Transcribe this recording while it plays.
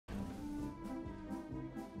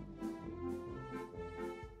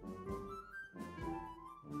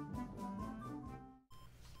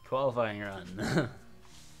Qualifying run.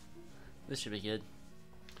 This should be good.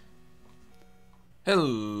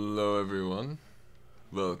 Hello everyone.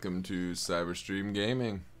 Welcome to Cyberstream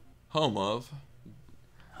Gaming. Home of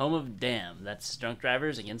Damn. That's drunk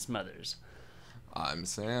drivers against mothers. I'm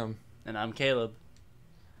Sam. And I'm Caleb.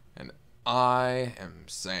 And I am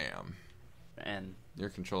Sam. And You're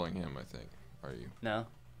controlling him, I think. Are you? no,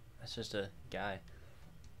 that's just a guy.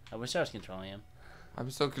 I wish I was controlling him.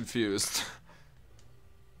 I'm so confused.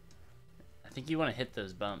 I think you want to hit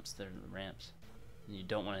those bumps. They're the ramps. And you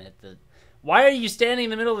don't want to hit the... Why are you standing in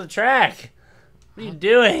the middle of the track? What are you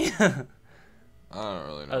doing? I don't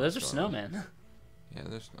really know. Oh, those are what's going on. snowmen. Yeah,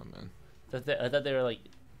 they're snowmen. I thought they were like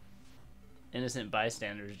innocent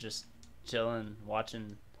bystanders just chilling,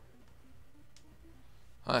 watching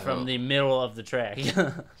from the middle of the track.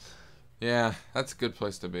 Yeah, that's a good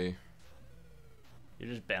place to be. You're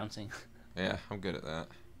just bouncing. Yeah, I'm good at that.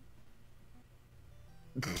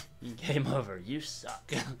 Game over. You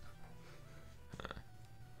suck.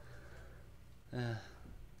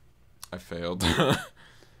 I failed. You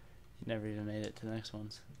never even made it to the next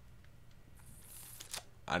ones.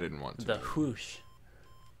 I didn't want to. The whoosh.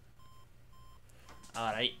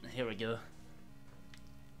 Alright, here we go.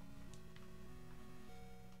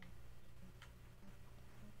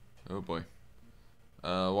 Oh boy.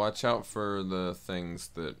 Watch out for the things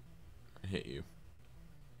that hit you.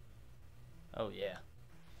 Oh, yeah.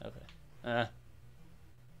 Okay. Yeah,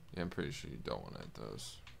 I'm pretty sure you don't want to hit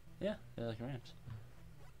those. Yeah, they're like ramps.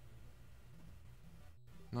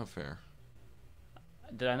 Not fair.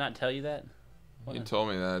 Did I not tell you that? You told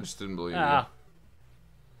me that, I just didn't believe Ah.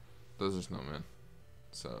 you. Those are snowmen.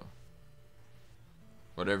 So,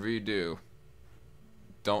 whatever you do,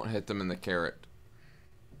 don't hit them in the carrot.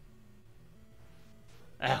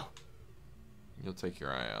 Ow. You'll take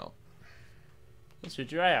your eye out. Let's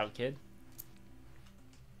shoot your eye out, kid.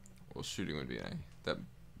 Well, shooting would be that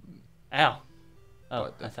Ow. Oh,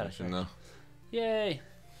 butt I thought I definition, shot. though. Yay.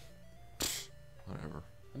 Whatever.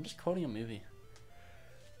 I'm just quoting a movie.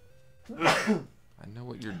 I know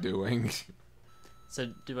what you're doing.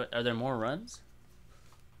 So, are there more runs?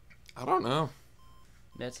 I don't know.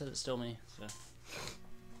 That says it's still me, so.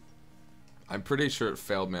 I'm pretty sure it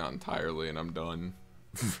failed me out entirely, and I'm done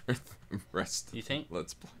for the rest. You think?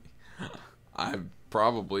 Let's play. I've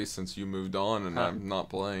probably, since you moved on, and I'm not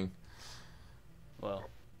playing. Well,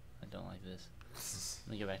 I don't like this.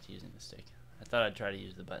 Let me go back to using the stick. I thought I'd try to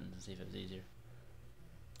use the buttons and see if it was easier.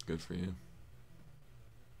 Good for you.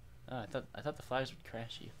 Oh, I thought the flags would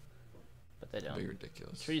crash you, but they don't. Be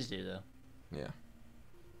ridiculous. Trees do though. Yeah.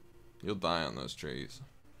 You'll die on those trees.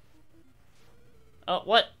 Oh,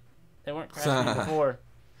 what? They weren't crashing before.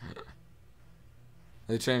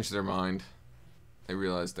 They changed their mind. They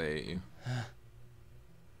realized they ate you.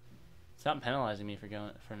 It's not penalizing me for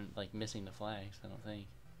like missing the flags. I don't think.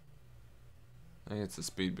 I think it's a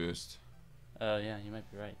speed boost. Oh yeah, you might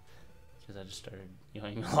be right. Because I just started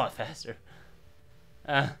going a lot faster.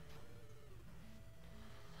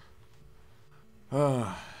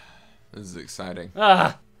 This is exciting.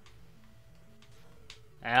 Ah!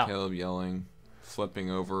 Ow. Caleb yelling,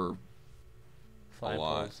 flipping over a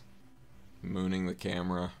lot, Flagpoles. mooning the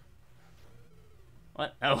camera.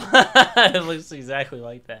 What? Oh, it looks exactly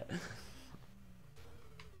like that.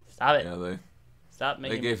 Stop it. Yeah, Stop they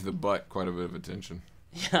making. gave the butt quite a bit of attention.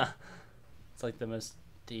 Yeah. It's like the most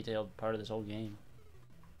detailed part of this whole game.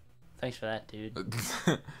 Thanks for that, dude.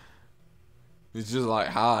 He's just like,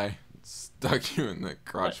 hi. Stuck you in the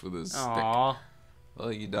crotch with his Aww. stick.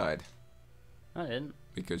 Well, you died. I didn't.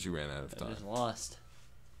 Because you ran out of I time. just lost.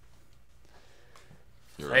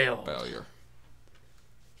 You're Failed. a failure.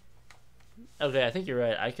 Okay, I think you're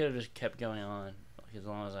right. I could have just kept going on, like, as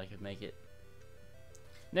long as I could make it.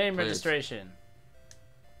 Name Please. registration.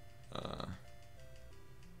 Uh,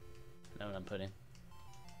 Know what I'm putting.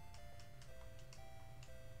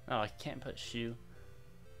 Oh, I can't put shoe.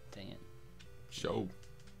 Dang it. show.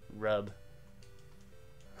 Rub.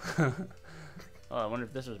 Oh, I wonder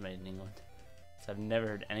if this was made in England. 'Cause I've never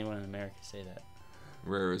heard anyone in America say that.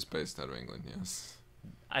 Rare is based out of England, yes.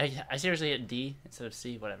 I seriously hit D instead of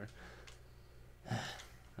C, whatever. Oh,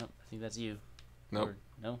 I think that's you. Nope. Or,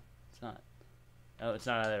 no, it's not. Oh, it's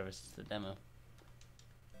not either. It's just the demo.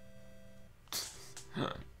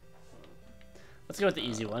 Let's go with the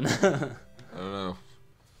easy one. I don't know.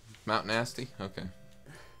 Mount Nasty? Okay.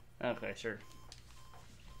 Okay, sure.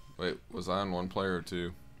 Wait, was I on one player or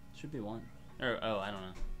two? Should be one. Or, oh, I don't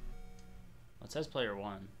know. Well, it says player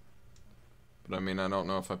one. But I mean, I don't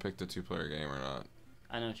know if I picked a two-player game or not.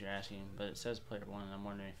 I know what you're asking, but it says player one, and I'm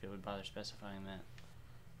wondering if it would bother specifying that.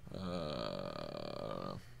 I don't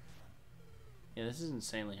know. Yeah, this is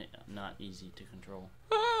insanely not easy to control.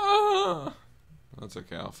 Ah! That's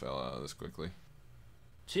okay. I'll fail out of this quickly.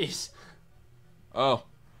 Jeez. Oh.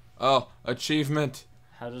 Oh. Achievement.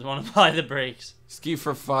 How does one apply the brakes? Ski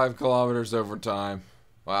for 5 kilometers over time.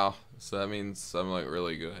 Wow. So that means I'm like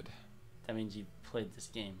really good. That means you played this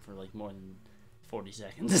game for like more than 40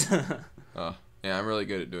 seconds. Oh. Yeah, I'm really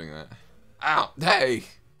good at doing that. Ow. Hey.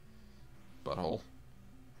 Butthole.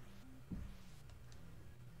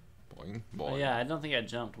 Boing. Boing. Oh, yeah, I don't think I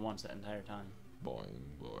jumped once that entire time. Boing,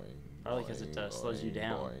 boing. Probably because it slows you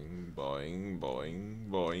down. Boing, boing, boing,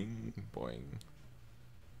 boing, boing.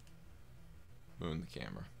 Moving the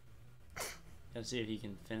camera. Gotta see if he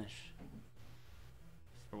can finish.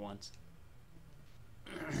 For once.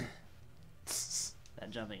 That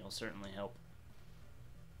jumping will certainly help.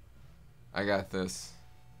 I got this.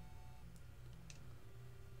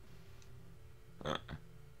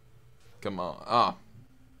 Come on. Ah.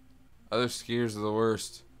 Other skiers are the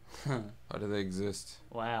worst. How do they exist?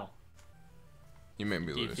 Wow. You made me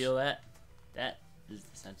lose. Do you feel that? That is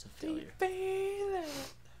the sense of failure.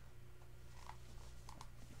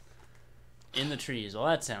 In the trees. Well,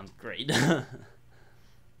 that sounds great. I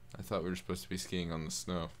thought we were supposed to be skiing on the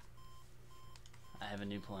snow. I have a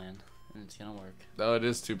new plan, and it's gonna work. No, it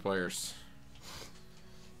is 2 players.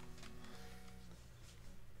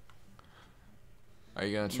 Are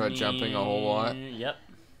you gonna try jumping a whole lot? Yep.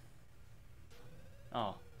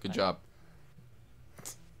 Oh. Good job.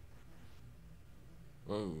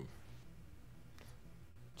 Whoa.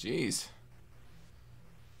 Jeez.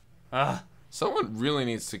 Ah. Someone really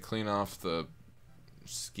needs to clean off the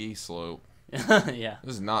ski slope. Yeah.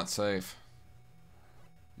 This is not safe.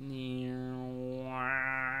 No,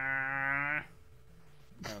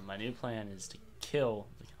 my new plan is to kill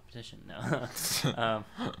the competition. No.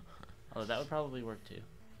 Although that would probably work too.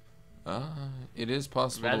 It is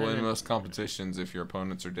possible Rather to win than- most competitions if your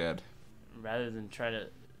opponents are dead. Rather than try to...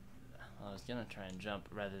 Well, I was going to try and jump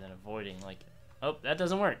rather than avoiding. Like, oh, that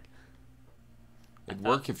doesn't work. It'd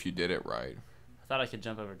work if you did it right. I thought I could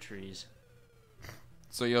jump over trees.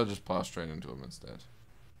 So you'll just plow straight into them instead.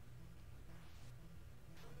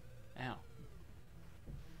 Ow.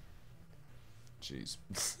 Jeez.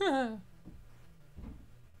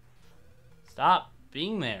 Stop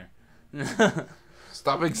being there.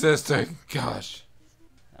 Stop existing. Gosh.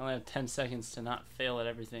 I only have 10 seconds to not fail at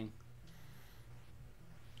everything.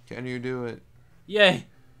 Can you do it? Yay!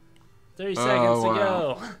 30 seconds to wow.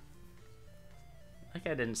 go. That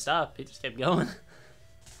guy didn't stop. He just kept going.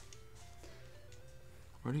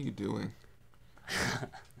 What are you doing?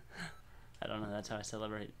 I don't know. That's how I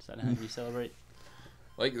celebrate. Is that how you celebrate?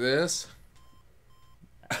 Like this?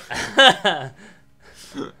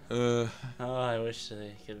 Oh, I wish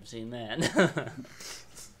they could have seen that.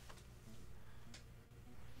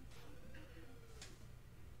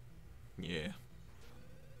 Yeah.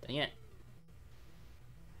 Dang it.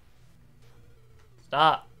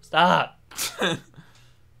 Stop. Stop.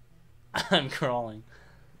 I'm crawling.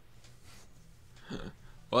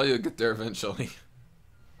 Well, you'll get there eventually.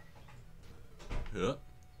 Yeah.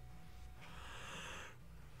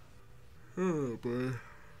 Oh boy.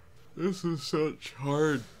 This is such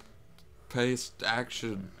hard paced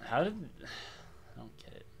action. How did... I don't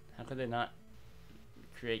get it. How could they not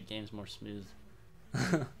create games more smooth?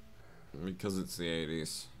 Because it's the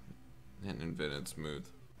 80s. And invented smooth.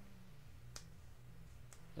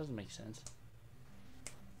 Doesn't make sense.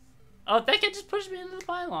 Oh, that guy just pushed me into the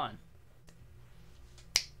pylon.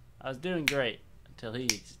 I was doing great until he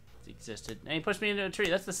existed. And he pushed me into a tree.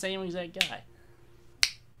 That's the same exact guy.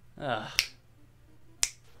 Ugh.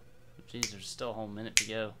 Jeez, there's still a whole minute to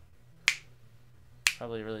go.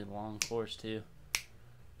 Probably a really long course, too.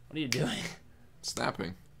 What are you doing?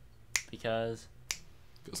 Snapping. Because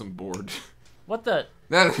I'm bored. what the?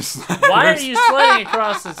 That is Why are you sledding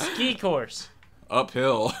across the ski course?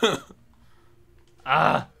 Uphill.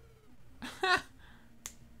 Ah.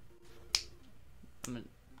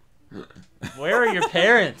 Where are your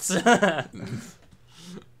parents?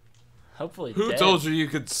 Hopefully Who dead. told you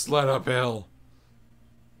could sled uphill?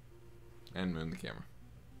 And move the camera.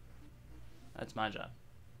 That's my job.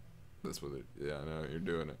 That's what it. Yeah, I know you're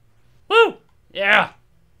doing it. Woo! Yeah.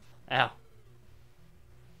 Ow.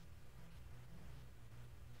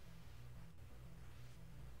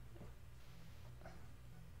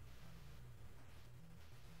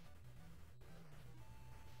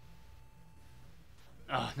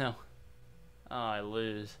 Oh no. Oh, I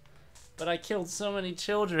lose. But I killed so many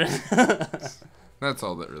children. That's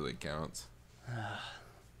all that really counts.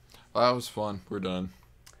 Well, that was fun. We're done.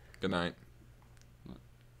 Good night.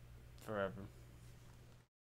 Forever.